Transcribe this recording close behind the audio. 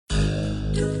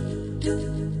お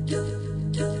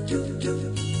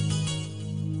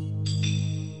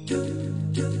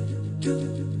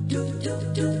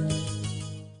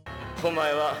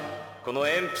前はこの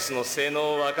鉛筆の性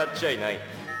能を分かっちゃいない。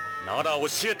なら教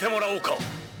えてもらおうか。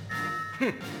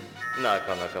な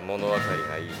かなか物分かり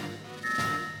がいい。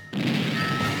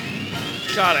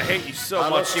God, I hate you so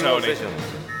much, Tony.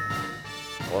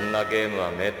 こんなゲーム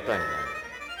はめったにない。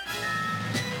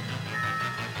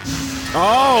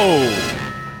Oh!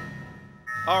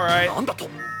 Alright. なんだと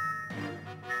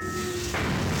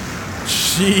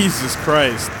Jesus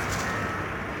Christ.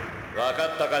 分か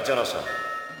ったか、ジョナサン。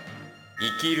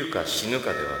生きるか死ぬ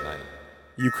かではない。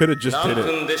 You could have just did 何 it.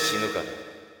 分で死ぬかで。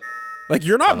 Like,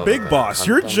 you're not Big Boss.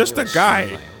 You're just a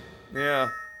guy. Yeah.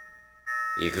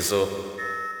 行くぞ、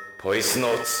ポイスノ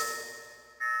ーツ。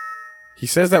 He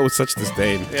says that with such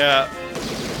disdain. Yeah.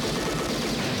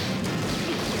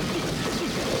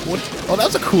 What? Oh, that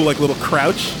was a cool, like, little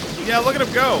crouch. Yeah, look at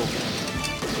him go.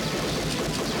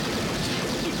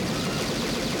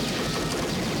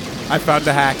 I found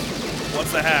a hack.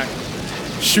 What's the hack?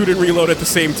 Shoot and reload at the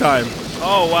same time.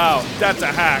 Oh, wow. That's a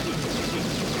hack.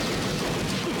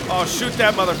 Oh, shoot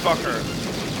that motherfucker.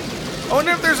 I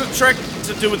wonder if there's a trick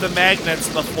to do with the magnets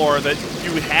in the floor that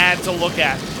you had to look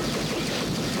at.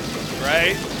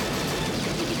 Right?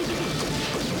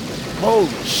 Holy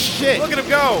shit. Look at him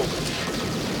go.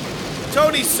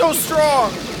 Tony's so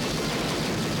strong.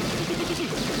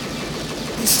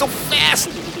 He's so fast.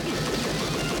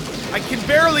 I can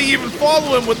barely even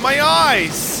follow him with my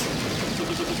eyes.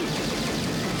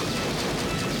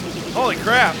 Holy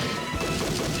crap.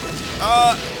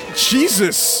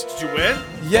 Jesus. Did you win?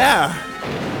 Yeah.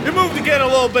 It moved again a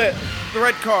little bit. The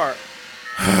red car.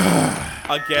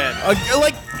 Again.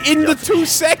 Like, in the 2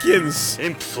 seconds.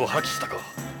 鉛筆を破棄したか。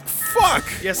 Fuck.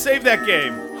 Yeah, save that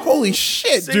game. Holy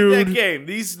shit, Save dude. that game.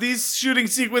 These shooting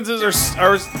sequences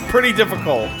are pretty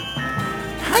difficult.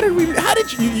 How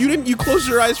did you closed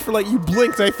your eyes for, like, you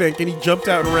blinked, I think, and he jumped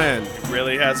out and ran. It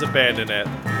really has abandoned it.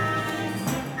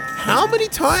 How many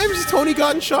times has Tony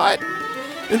gotten shot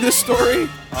in this story?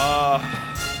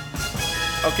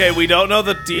 Okay, we don't know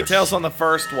the details on the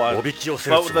first one, but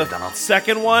the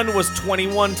second one was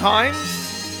 21 times?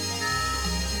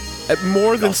 At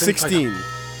more than 16.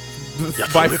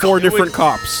 By 4 different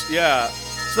cops. Yeah.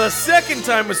 So the second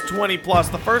time was 20 plus.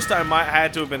 The first time might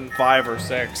had to have been 5 or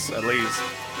 6 at least.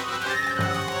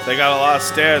 They got a lot of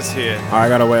stairs here. I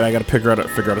gotta wait. I gotta figure out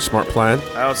a smart plan.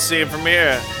 I don't see it from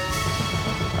here.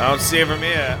 I don't see it from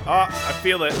here. Oh, I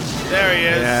feel it. There he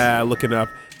is. Yeah, looking up.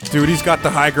 Dude, he's got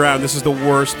the high ground. This is the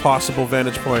worst possible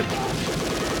vantage point.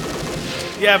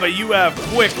 Yeah, but you have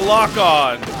quick lock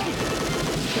on.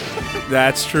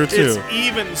 That's true too. It's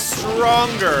even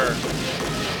stronger.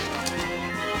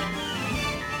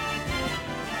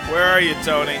 Where are you,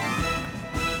 Tony?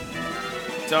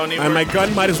 Tony, And my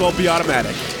gun might as well be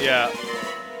automatic. yeah,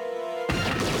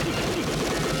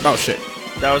 Oh shit.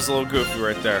 that was a little goofy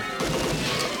right there.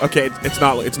 Okay, it's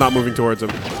not moving towards him.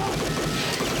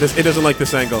 It doesn't like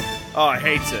this angle. Oh, it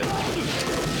hates it.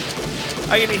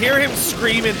 I can hear him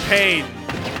scream in pain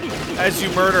as you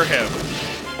murder him.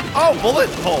 Oh, bullet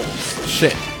holes.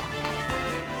 Shit.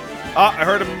 Ah, I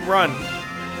heard him run.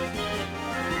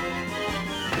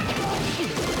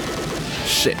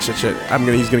 Shit.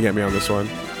 He's gonna get me on this one.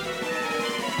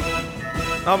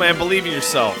 Oh man, believe in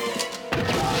yourself.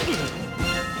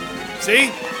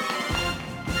 See?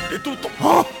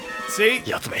 See?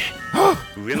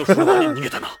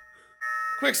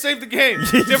 Quick, save the game.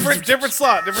 different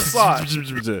slot.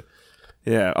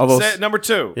 Yeah, although Number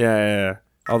 2. yeah.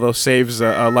 Although saves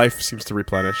life seems to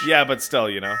replenish. Yeah, but still,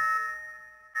 you know.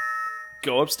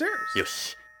 Go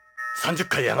upstairs.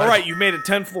 Alright, you made it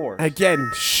 10 floors.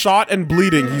 Again, shot and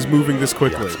bleeding, he's moving this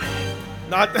quickly.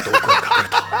 Not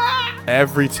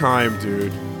Every time,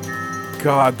 dude.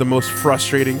 God, the most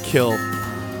frustrating kill.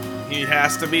 He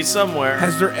has to be somewhere.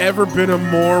 Has there ever been a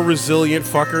more resilient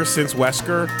fucker since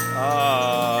Wesker?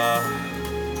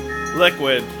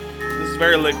 Liquid. This is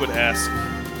very Liquid-esque.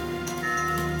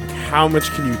 How much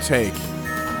can you take?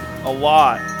 A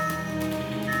lot.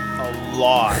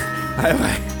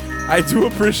 I do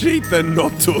appreciate the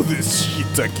not do this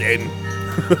shit again.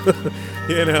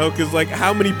 You know, because, like,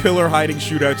 how many pillar hiding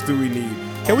shootouts do we need?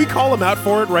 Can we call him out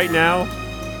for it right now?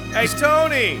 Hey,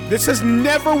 Tony! This has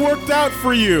never worked out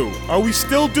for you. Are we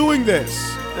still doing this?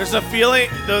 There's a feeling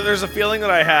that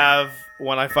I have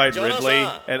when I fight Ridley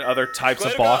and other types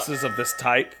of bosses of this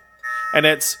type. And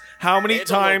it's, how many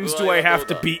times do I have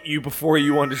to beat you before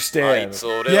you understand?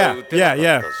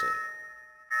 Yeah.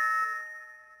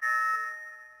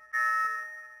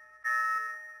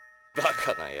 バ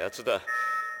カなやつだ。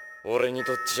俺に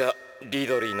とっちゃリ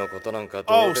ドリーのことなんか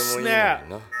どうでもいいのに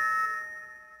な。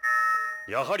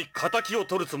やはり仇を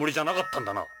取るつもりじゃなかったん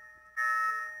だな。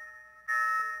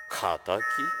仇?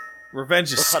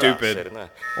 Revenge is stupid.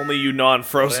 Only you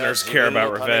non-Frozeners care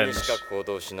about revenge.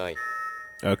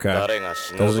 Okay.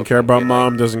 Doesn't care about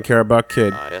mom, doesn't care about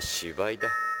kid.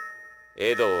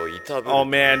 Oh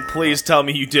man, please tell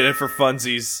me you did it for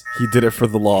funsies. He did it for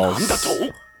the lols.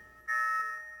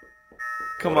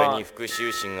 Come on.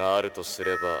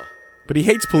 But he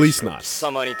hates Policenauts.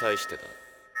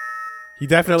 He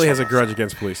definitely has a grudge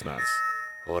against Policenauts.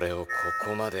 Oh,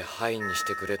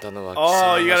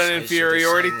 you got an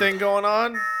inferiority thing going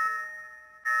on?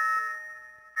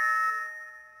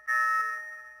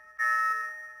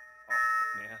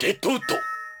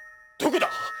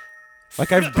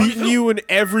 Like, I've beaten you in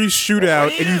every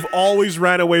shootout, and you've always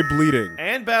ran away bleeding.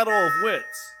 And Battle of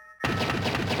Wits.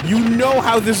 You know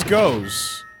how this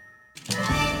goes.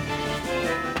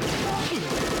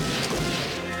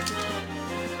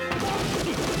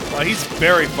 Well, he's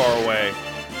very far away.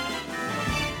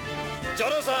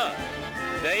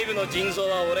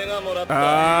 Oh,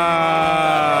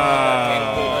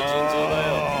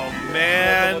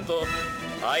 man.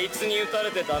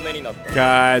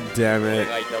 God damn it.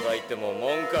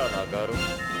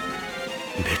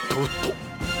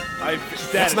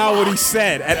 That's not what he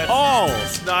said at all.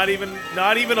 It's not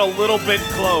even a little bit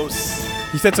close.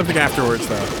 He said something afterwards,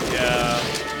 though. Yeah.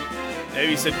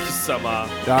 Maybe he said Kisama.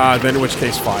 Then in which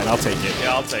case, fine. I'll take it.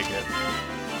 Yeah, I'll take it.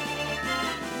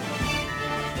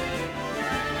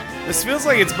 This feels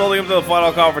like it's building up to the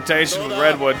final confrontation with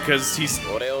Redwood, because he's...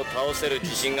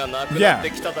 Yeah.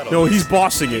 No, he's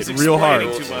bossing it real hard.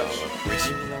 Too much.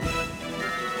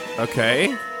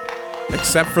 Okay.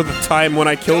 Except for the time when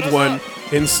I killed one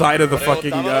inside of the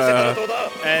fucking,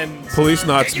 and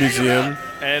Policenauts museum.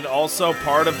 And also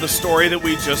part of the story that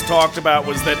we just talked about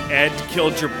was that Ed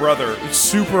killed your brother. It's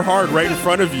super hard right in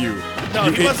front of you.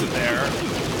 No, he wasn't there.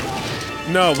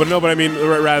 No, but I mean,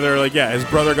 rather, like, yeah, his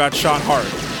brother got shot hard.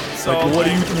 So, like,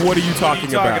 what are you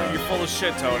talking about? You're full of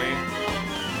shit, Tony.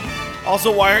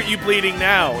 Also, why aren't you bleeding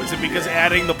now? Is it because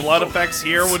adding the blood effects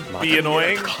here would be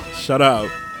annoying? Shut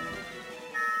up.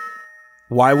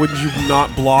 Why would you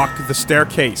not block the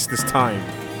staircase this time?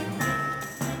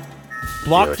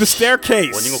 Block the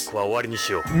staircase!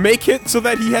 Make it so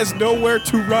that he has nowhere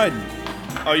to run.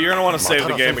 Oh, you're gonna want to save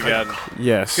the game again.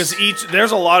 Yes. Because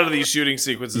there's a lot of these shooting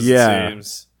sequences, it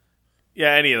seems.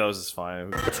 Yeah, any of those is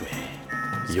fine.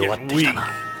 He's getting weak.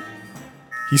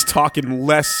 He's talking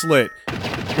less slit.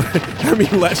 I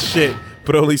mean, less shit,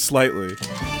 but only slightly.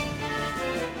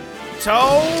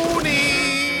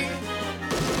 Tony!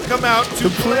 Come out to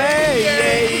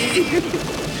play!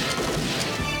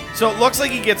 So it looks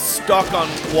like he gets stuck on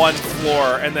one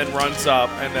floor and then runs up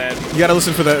and then... You gotta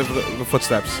listen for the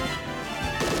footsteps.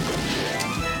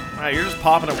 Alright, you're just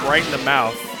popping him right in the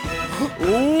mouth.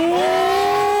 Ooh!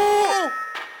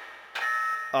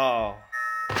 Oh.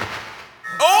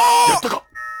 Oh!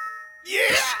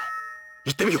 Yeah!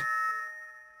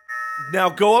 Now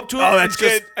go up to him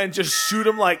and just shoot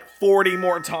him like 40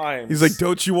 more times. He's like,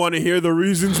 don't you want to hear the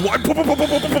reasons why? Pop, pop, pop, pop,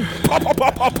 pop, pop,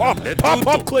 pop, pop, pop,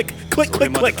 pop, click, click,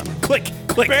 click, click, click,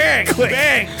 click, bang, click,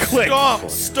 bang, click. Stop,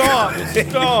 stop,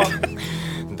 stop.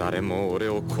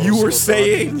 You were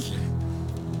saying?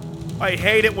 I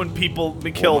hate it when people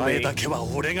kill me.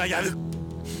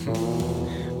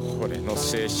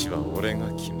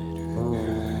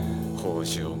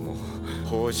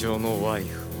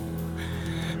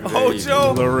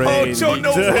 Hojo, Lorraine, Hojo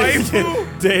no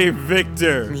waifu. Dave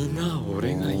Victor.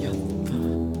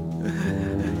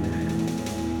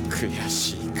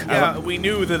 Yeah, we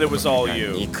knew that it was all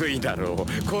you.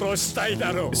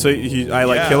 So I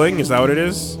like killing? Is that what it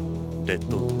is?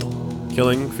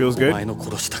 Killing feels good?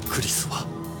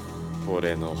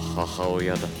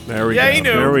 There we go. He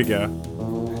knew. There we go.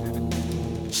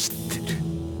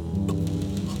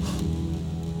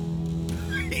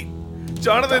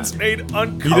 Jonathan's made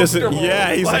uncomfortable. He doesn't.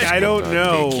 Yeah, he's like, I don't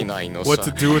know what to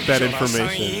do with that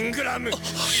information.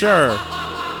 Sure.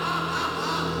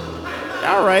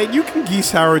 All right, you can Geese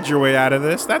Howard your way out of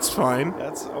this. That's fine.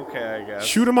 That's okay, I guess.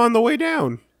 Shoot him on the way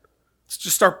down. Let's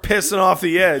just start pissing off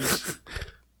the edge.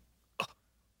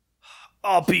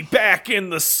 I'll be back in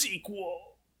the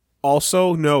sequel.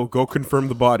 Also, no, go confirm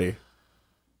the body.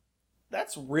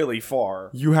 That's really far.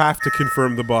 You have to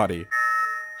confirm the body.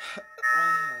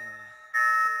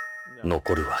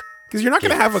 Because you're not going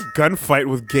to have a gunfight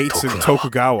with Gates and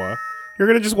Tokugawa. You're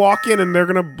going to just walk in and they're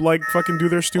going to, like, fucking do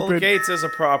their stupid... Well, Gates is a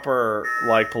proper,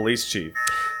 like, police chief.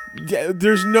 Yeah,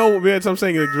 there's no... That's what I'm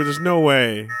saying. Like, there's no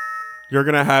way you're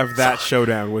going to have that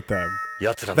showdown with them.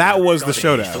 That was the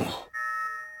showdown.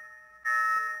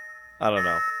 I don't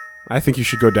know. I think you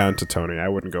should go down to Tony. I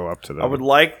wouldn't go up to them. I would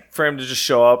like for him to just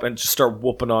show up and just start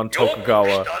whooping on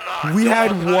Tokugawa. We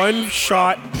had one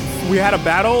shot. We had a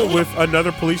battle with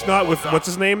another Policenaut with what's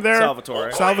his name there?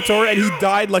 Salvatore, and he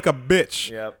died like a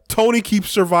bitch. Yep. Tony keeps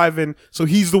surviving, so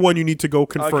he's the one you need to go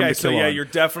confirm okay, the kill so yeah, on. you're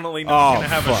definitely not gonna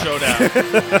have a showdown.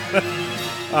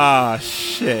 Ah,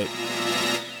 shit.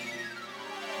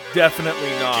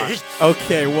 Definitely not.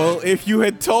 Okay, well, if you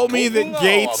had told me that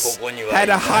Gates had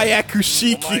a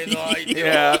Hayakushiki...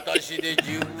 Yeah.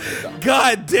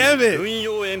 God damn it!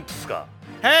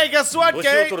 Hey, guess what,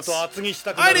 Gates?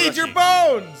 I need your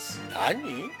bones!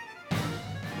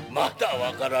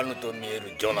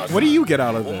 What do you get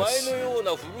out of this?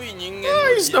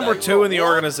 Oh, he's number 2 in the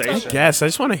organization. I guess. I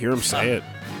just want to hear him say it.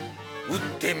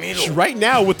 Right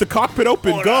now, with the cockpit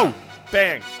open, go!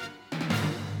 Bang.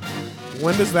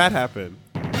 When does that happen?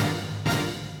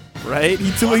 Right?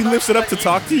 Until he lifts it up to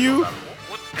talk to you?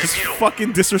 Just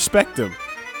fucking disrespect him.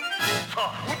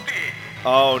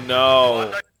 Oh,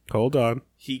 no. Hold on.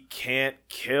 He can't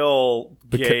kill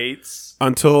Gates.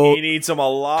 Until... He needs him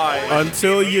alive.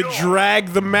 Until you drag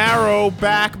the marrow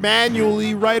back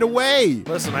manually right away.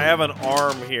 Listen, I have an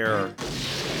arm here.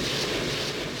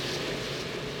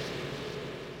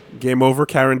 Game over,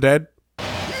 Karen dead.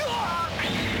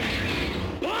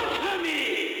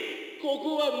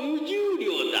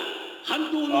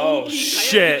 Oh,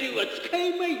 shit.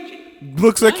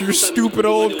 Looks like your stupid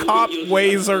old cop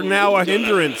ways are now a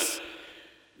hindrance.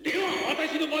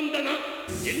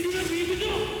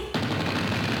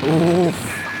 Oof.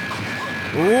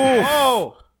 Oof.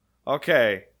 Oh!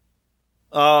 Okay.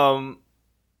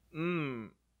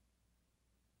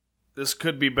 This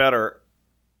could be better.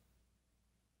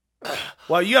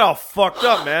 Wow, you got all fucked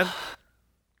up, man.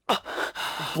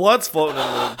 Blood's floating in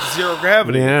the zero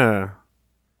gravity. Yeah.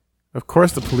 Of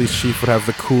course the police chief would have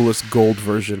the coolest gold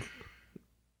version.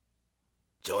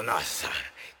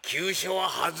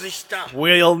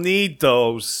 We'll need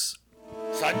those.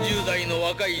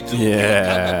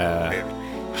 Yeah.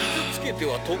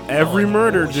 Every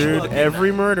murder, dude.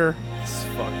 Every murder. It's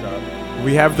fucked up.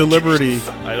 We have the liberty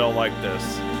I don't like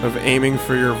this. of aiming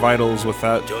for your vitals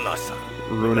without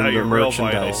ruining the your real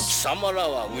merchandise.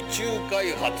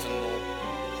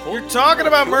 You're talking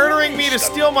about murdering me to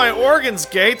steal my organs,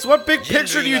 Gates. What big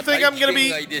picture do you think I'm gonna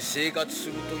be?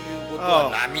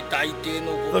 Oh.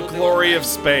 The glory of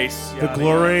space. The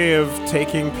glory of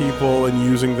taking people and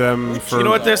using them for... You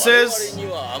know what this is?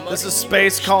 This is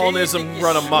space colonism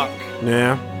run amok.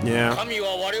 Yeah, yeah.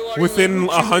 Within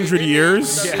 100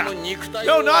 years? Yeah.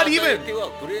 No, not even.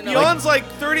 Beyond's like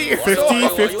 30 years 50,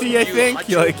 50, I think.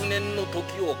 Like,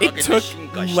 it took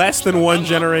less than one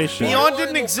generation. Beyond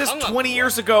didn't exist 20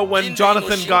 years ago when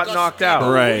Jonathan got knocked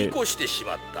out. Right.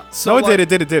 So No, it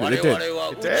did.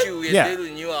 Yeah.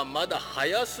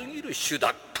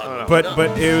 But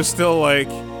it was still like,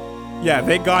 yeah,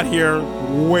 they got here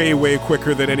way, way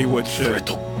quicker than anyone should.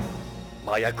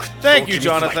 Thank you,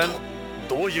 Jonathan.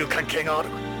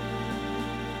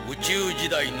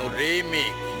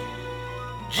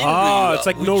 Ah, it's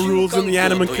like no rules in the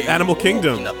animal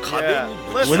kingdom. Yeah.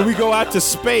 When we go out to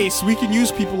space, we can use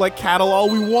people like cattle all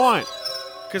we want.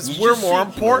 Because we're more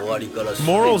important.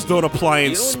 Morals don't apply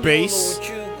in space.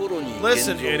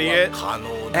 Listen, idiot.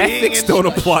 Ethics don't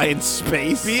apply in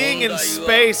space. Being in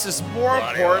space is more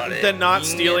important than not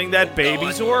stealing that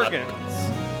baby's organs.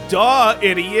 Duh,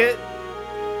 idiot.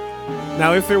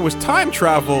 Now, if there was time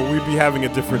travel, we'd be having a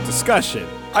different discussion.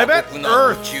 I bet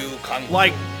Earth,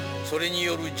 like,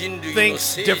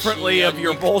 thinks differently of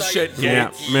your bullshit,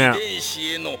 Gates. Yeah.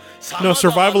 No,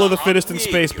 survival of the fittest in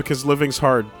space because living's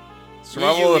hard.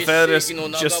 Survival of the fittest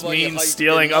just means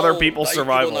stealing other people's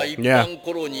survival. Yeah. So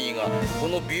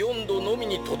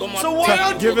why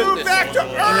don't you move back to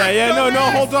Earth? Yeah,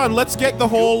 no, hold on. Let's get the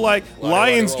whole, like,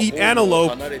 lions eat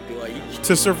antelope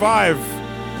to survive.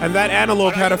 And that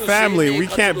antelope had a family. We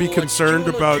can't be concerned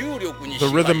about the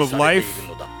rhythm of life.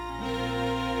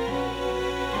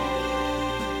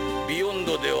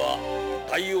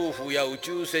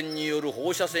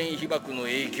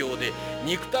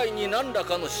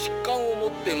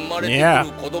 Yeah.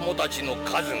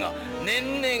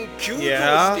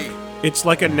 It's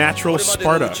like a natural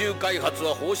Sparta.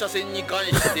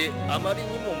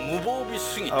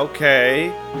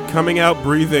 Okay. Coming out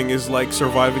breathing is like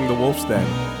surviving the wolf's den.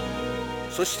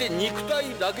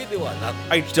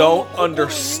 I don't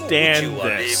understand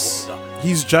this.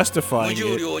 He's justifying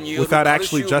it without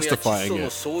actually justifying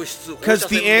it. Because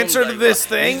the answer to this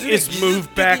thing is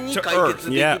move back to Earth.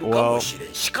 Yeah, well,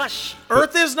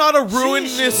 Earth is not a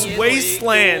ruinous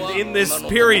wasteland in this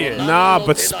period. nah,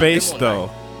 but space though.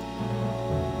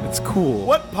 It's cool.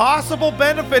 What possible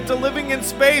benefit to living in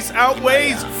space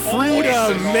outweighs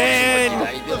Freedom,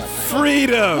 man!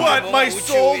 Freedom! What, my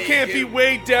soul can't be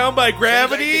weighed down by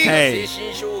gravity? Hey,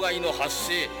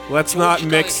 let's not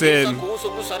mix in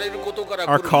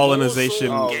our colonization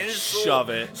Shove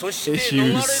it.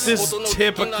 issues. This is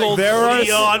typical There are-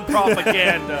 Leon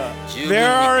propaganda.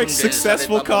 There are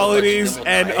successful colonies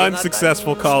and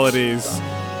unsuccessful colonies.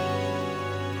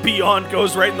 Beyond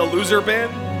goes right in the loser bin.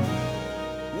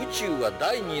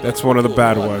 That's one of the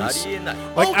bad ones.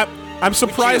 Like, I'm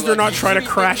surprised they're not trying to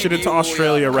crash it into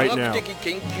Australia right now. So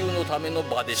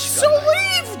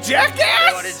leave,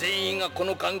 jackass!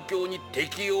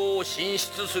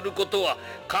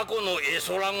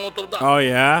 Oh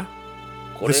yeah?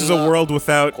 This is a world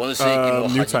without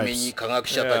new types.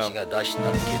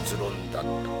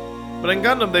 But in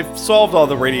Gundam, they've solved all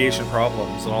the radiation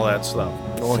problems and all that stuff.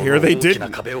 Well, here they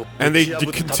didn't. And they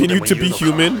continued to be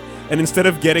human, and instead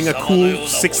of getting a cool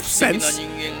sixth sense,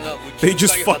 they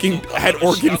just fucking had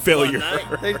organ failure.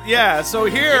 Yeah, so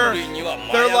here,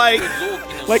 they're like...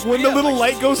 Like when the little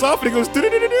light goes off and it goes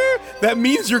do-do-do-do-do, that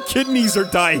means your kidneys are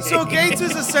dying. So Gates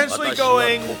is essentially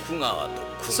going...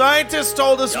 Scientists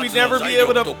told us we'd never be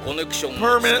able to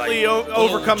permanently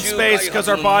overcome space because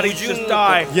our bodies just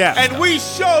die. Yeah. And we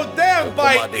showed them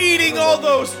by eating all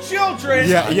those children.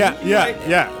 Yeah.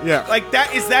 Like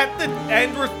that, is that the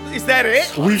end? Is that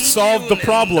it? We've solved the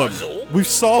problem. We've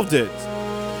solved it.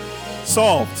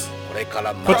 Solved.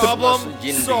 Problem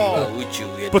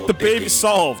solved. But the baby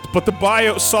solved. But the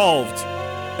bio solved.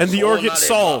 And the organ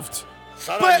solved.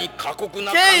 But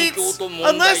Gates,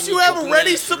 unless you have a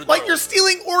ready, like you're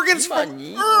stealing organs from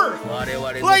Earth.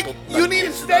 Like you need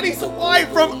a steady supply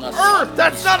from Earth.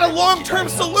 That's not a long-term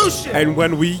solution. And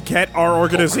when we get our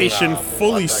organization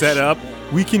fully set up,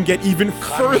 we can get even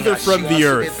further from the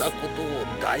Earth. But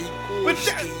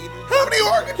how many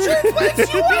organ transplants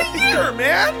do you want a year,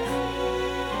 man?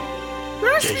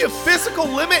 There has to be a physical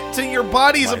limit to your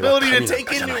body's ability to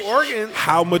take in new organs.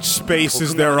 How much space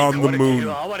is there on the moon?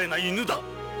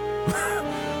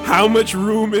 How much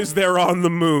room is there on the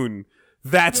moon?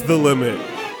 That's the limit.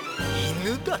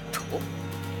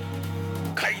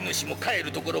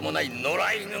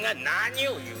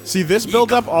 See, this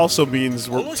build-up also means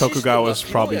Tokugawa's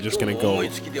probably just gonna go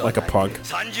like a punk.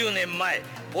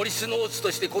 Like,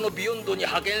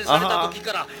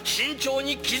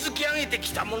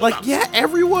 yeah,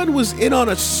 everyone was in on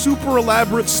a super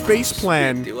elaborate space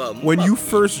plan when you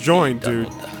first joined,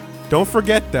 dude. Don't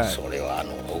forget that.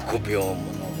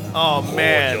 Oh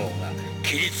man,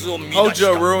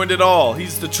 Hojo ruined it all.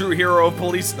 He's the true hero of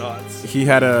Policenauts. He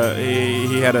had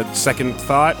a second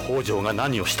thought. So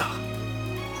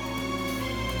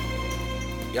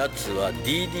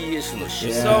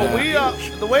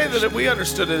the way that we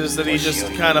understood it is that he just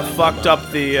kind of fucked up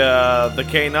the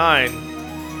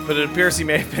K9, but it appears he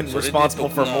may have been responsible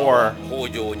for more.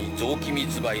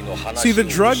 See, the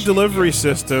drug delivery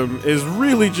system is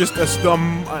really just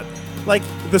like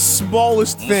the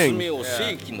smallest thing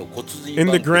in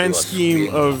the grand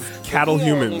scheme of cattle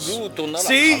humans.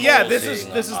 See, yeah, this is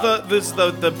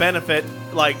the benefit,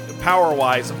 like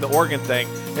power-wise, of the organ thing.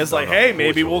 It's like, hey,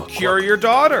 maybe we'll cure your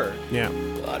daughter. Yeah.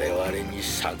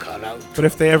 But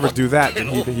if they ever do that, then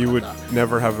he would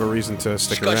never have a reason to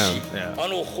stick around. Yeah.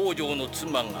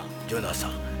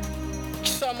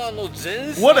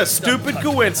 What a stupid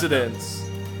coincidence.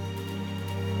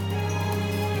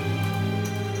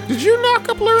 Did you knock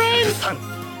up Lorraine?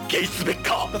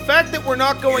 The fact that we're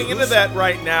not going into that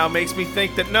right now makes me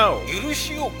think that no.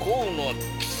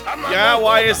 Yeah,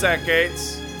 why is that,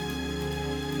 Gates?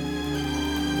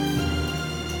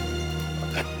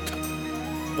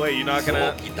 Wait, you're not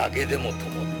gonna...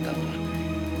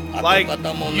 Like,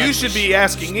 you should be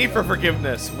asking me for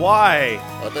forgiveness. Why?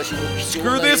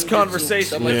 Screw this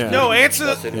conversation. Yeah. No,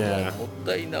 answer the... Yeah.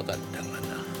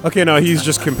 Okay, no, he's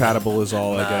just compatible is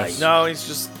all, I guess. No, he's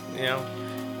just, you know...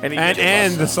 And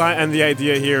the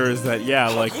idea here is that, yeah,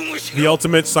 like, the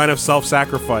ultimate sign of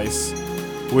self-sacrifice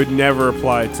would never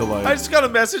apply to, like... I just got a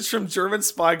message from German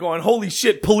Spy going, holy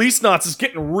shit, Policenauts is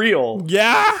getting real.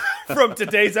 Yeah? From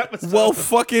today's episode. Well,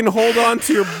 fucking hold on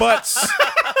to your butts.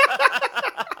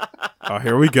 Oh,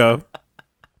 here we go.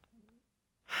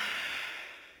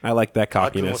 I like that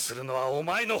cockiness.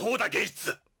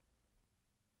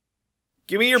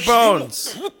 Give me your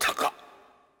bones.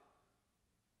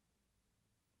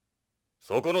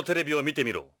 そこのテレビを見て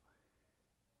みろ。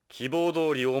希望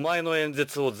通りお前の演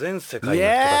説を全世界の人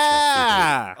たちが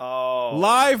聞いている。Yeah!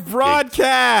 Live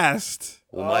broadcast!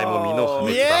 お前も身の破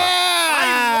滅 Yeah! だ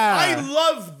な。I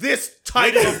love this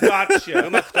type of gotcha.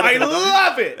 I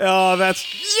love it. Oh, that's...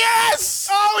 Yes!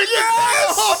 Oh, it's yes!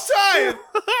 The whole time.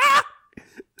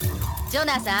 ジョ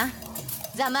ナサン、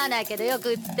ざまあないけどよ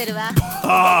く映ってるわ。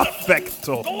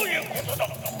Perfecto. どういうことだ。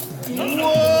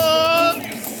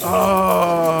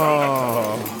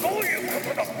 Oh. どういうこ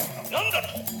とだ。なんだと。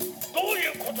どうい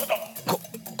うことだ。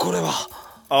これは。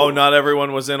Oh, not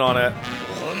everyone was in on it.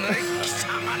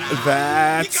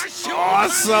 That's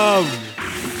awesome.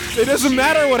 It doesn't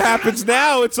matter what happens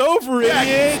now. It's over,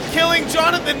 idiot. Killing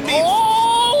Jonathan means...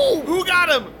 Oh! Who got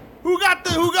him? Who got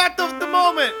the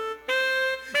moment?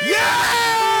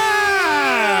 Yeah!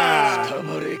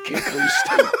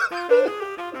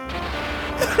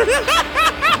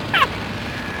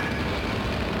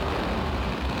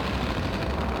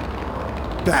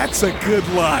 That's a good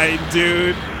line,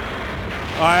 dude.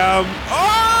 I am.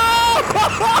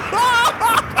 Oh!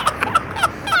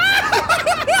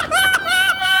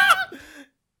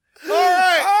 All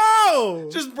right. Oh!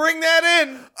 Just bring that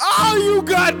in. Oh, you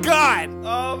got.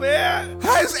 Oh, man.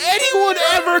 Has anyone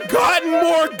ever gotten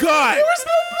more got? There was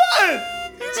no blood.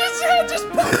 His head just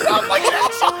popped out like an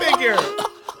action figure.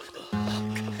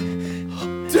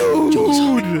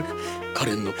 Dude!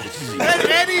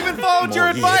 And even followed your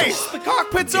advice. The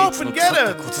cockpit's open. Get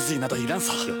him.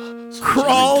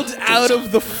 Crawled out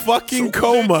of the fucking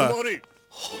coma.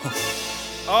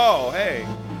 Oh, hey.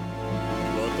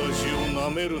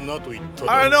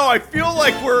 I don't know. I feel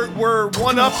like we're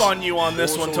one up on you on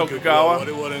this one, Tokugawa. A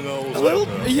little,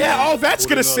 yeah. Oh, that's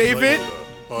gonna save it.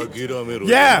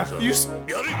 Yeah. You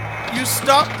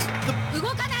stopped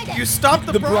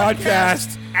the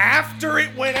broadcast after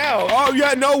it went out. Oh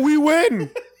yeah. No, we win.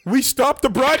 We stopped the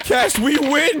broadcast. We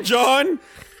win, John.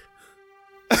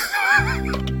 デ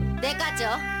カ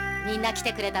長、みんな来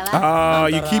てくれたわ。Ah,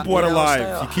 you keep one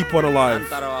alive. You keep one あ alive. ん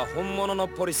たらは本物の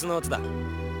ポリスノーツだ。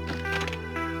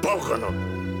バカな。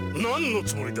何の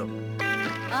つもりだ。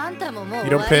あんたももう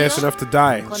You 終 don't わ pay りよ。 us enough to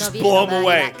die. このビル blow の him 周り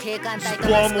away. は警官隊と blow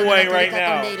him マスコミ away が取り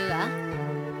right 囲んでいるわ。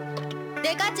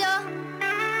デカ長。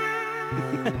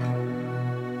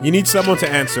 You need someone to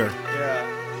answer.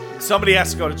 Yeah. Somebody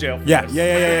has to go to jail. for Yeah. this.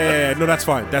 Yeah. No, that's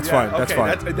fine. That's Yeah, fine. That's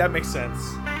okay, fine. That makes sense.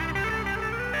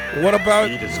 What about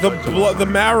the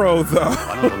marrow, though?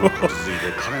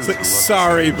 It's like,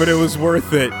 sorry, but it was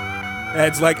worth it. And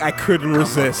it's like I couldn't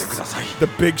resist. The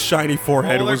big shiny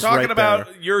forehead Well, they're was talking right about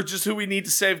there. you're just who we need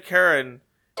to save Karen.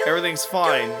 Everything's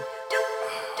fine.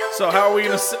 So how are we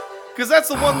gonna? Because that's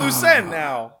the one loose end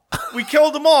now. We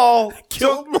killed them all.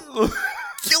 Kill 'em all.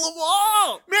 Kill them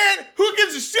all! Man, who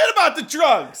gives a shit about the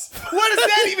drugs? What does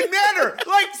that even matter?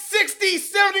 Like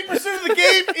 60-70% of the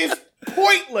game is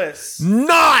pointless.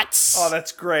 Nuts! Oh,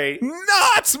 that's great.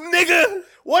 Nuts, nigga!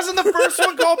 Wasn't the first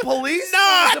one called Police?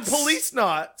 Knots! The Police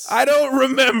Knots. I don't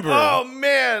remember. Oh,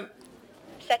 man.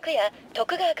 You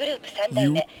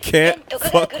can't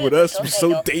fuck with us. We're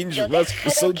so dangerous. We're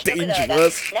so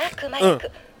dangerous.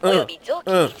 All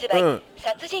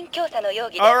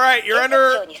right, you're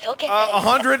under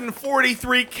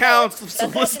 143 counts of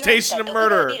solicitation of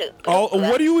murder. Oh,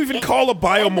 what do you even call a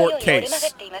biomort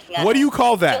case? What do you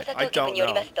call that? I don't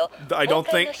know. I don't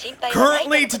think...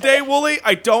 Currently, today, Wooly,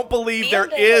 I don't believe there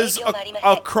is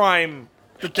a crime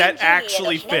that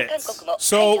actually fits.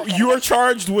 So you're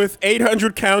charged with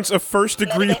 800 counts of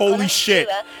first-degree holy shit.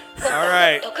 All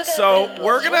right, so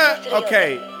we're gonna...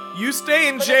 Okay, you stay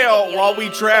in jail while we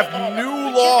draft new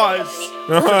laws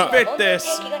to fit this.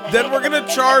 Then we're gonna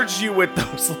charge you with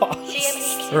those laws.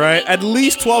 All right, at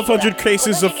least 1,200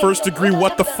 cases of first-degree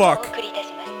what the fuck.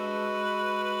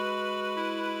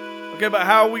 Okay, but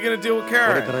how are we gonna deal with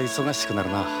Karen? He's the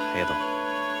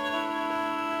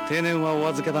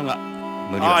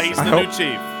new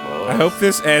chief. I hope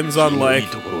this ends on,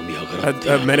 like,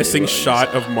 a menacing shot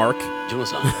of Mark.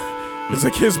 It's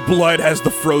like his blood has the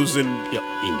frozen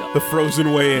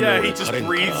way in. Yeah, it. he just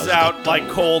breathes out like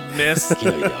cold mist.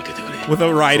 With a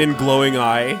Raiden glowing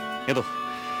eye.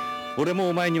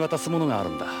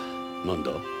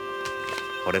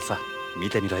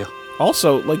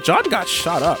 Also, like, John got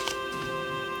shot up.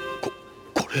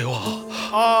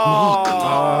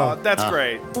 Oh, that's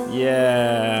great.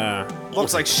 Yeah.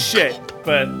 Looks like shit,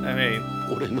 but I mean,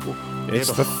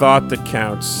 It's the thought that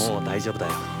counts.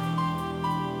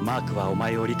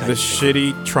 The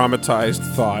shitty, traumatized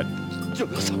thought.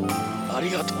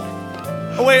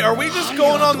 oh wait, are we just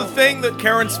going on the thing that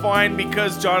Karen's fine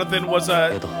because Jonathan was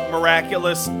a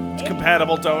miraculous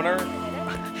compatible donor?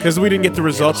 Because we didn't get the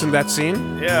results in that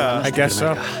scene? Yeah. I guess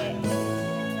so.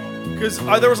 Because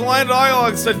there was a line of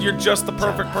dialogue that said you're just the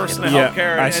perfect person to help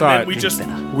Karen. I saw and it.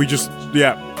 then We just,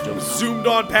 yeah. zoomed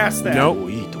on past that. Nope.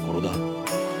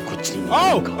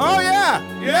 Oh,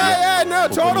 yeah, no,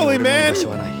 totally, man.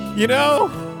 You know,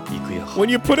 when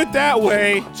you put it that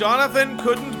way, Jonathan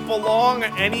couldn't belong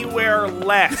anywhere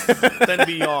less than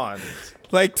beyond.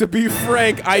 like, to be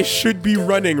frank, I should be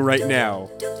running right now.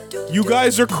 You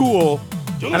guys are cool,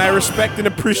 and I respect and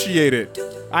appreciate it.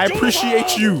 I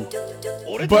appreciate you,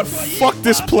 but fuck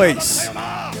this place.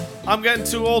 I'm getting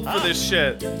too old for this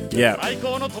shit. Yeah.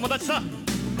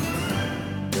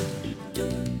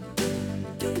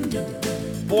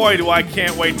 Boy, do I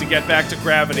can't wait to get back to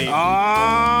gravity.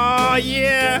 Oh,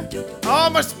 yeah. Oh,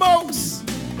 my smokes!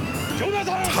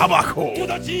 Tobacco.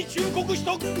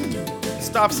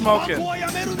 Stop smoking.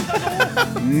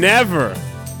 Never.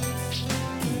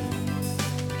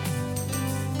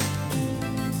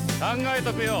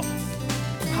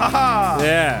 Haha.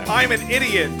 Yeah. I'm an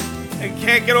idiot and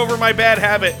can't get over my bad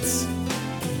habits.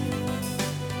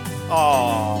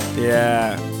 Oh.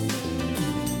 Yeah.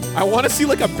 I want to see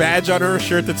like a badge on her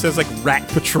shirt that says like Rat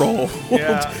Patrol.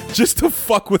 Yeah. Just to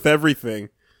fuck with everything.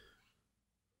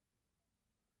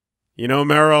 You know,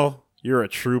 Meryl, you're a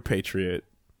true patriot.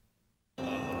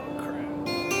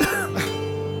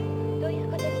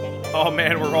 Oh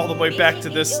man, we're all the way back to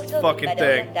this fucking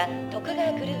thing.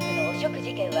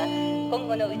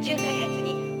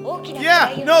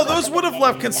 Yeah, no, those would have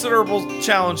left considerable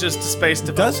challenges to space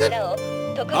development. Does it?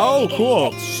 Oh,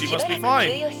 cool. She must be fine.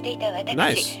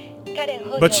 Nice.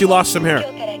 But she lost some hair.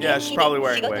 Yeah, she's probably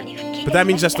wearing a wig. But that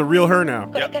means that's the real her now.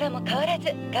 Yep.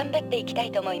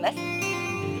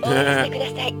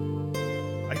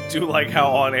 I do like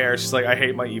how on air she's like, I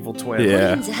hate my evil twin.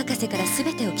 Yeah.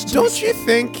 Don't you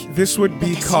think this would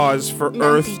be cause for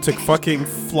Earth to fucking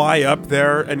fly up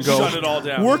there and go, Shut it all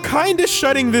down. we're kind of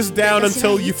shutting this down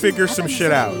until you figure some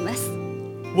shit out.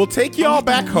 We'll take you all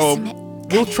back home.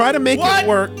 We'll try to make it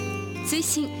work.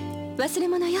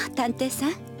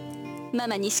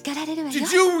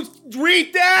 Did you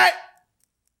read that?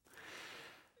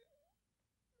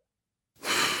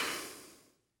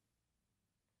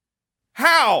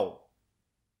 How?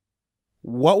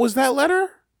 What was that letter?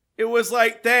 It was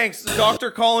like, thanks,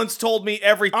 Dr. Collins told me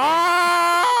everything.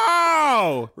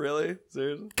 Oh! Really?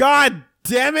 Seriously? God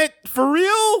damn it! For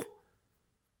real?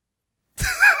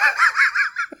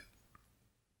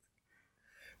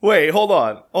 Wait, hold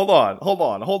on.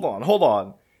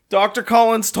 Dr.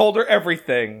 Collins told her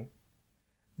everything.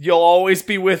 You'll always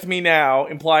be with me now,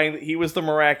 implying that he was the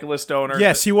miraculous donor.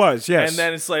 Yes, he was, yes. And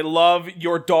then it's like, love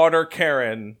your daughter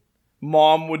Karen.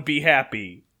 Mom would be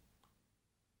happy.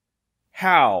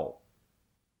 How?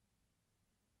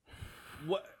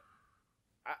 What?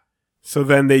 So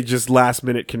then they just last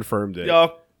minute confirmed it.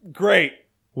 Great.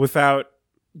 Without...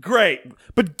 Great.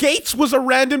 But Gates was a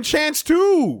random chance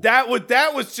too. That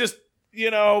was just,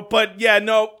 you know, but yeah,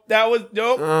 nope. That was,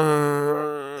 nope.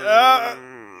 Yeah.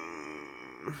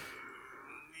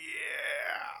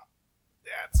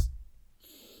 That's...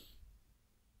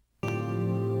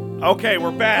 Okay,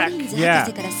 we're back. Yeah.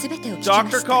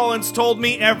 Dr. Collins told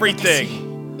me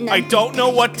everything. I don't know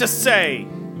what to say.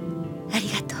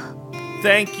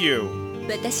 Thank you.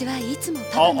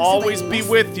 I'll always be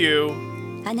with you.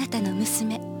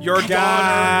 Your daughter,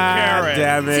 Karen.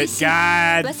 Damn it.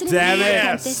 God damn it.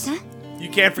 Yes. You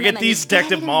can't forget these,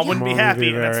 Detective. Mom wouldn't be happy.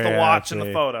 And that's the watch and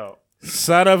the photo.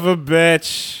 Son of a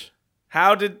bitch.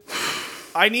 How did...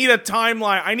 I need a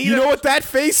timeline. You know what that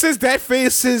face is? That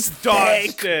face is...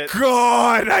 Dodged it.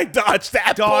 God, I dodged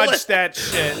that bullet. Dodged that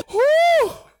shit.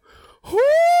 Woo!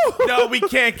 Woo! No, we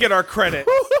can't get our credit.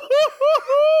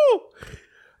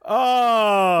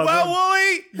 Oh. Well,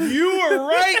 Wooly, you were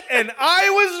right and I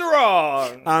was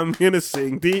wrong. I'm gonna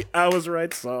sing the I Was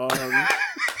Right song.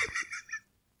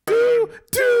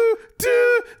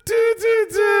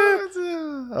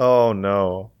 Oh,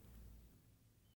 no.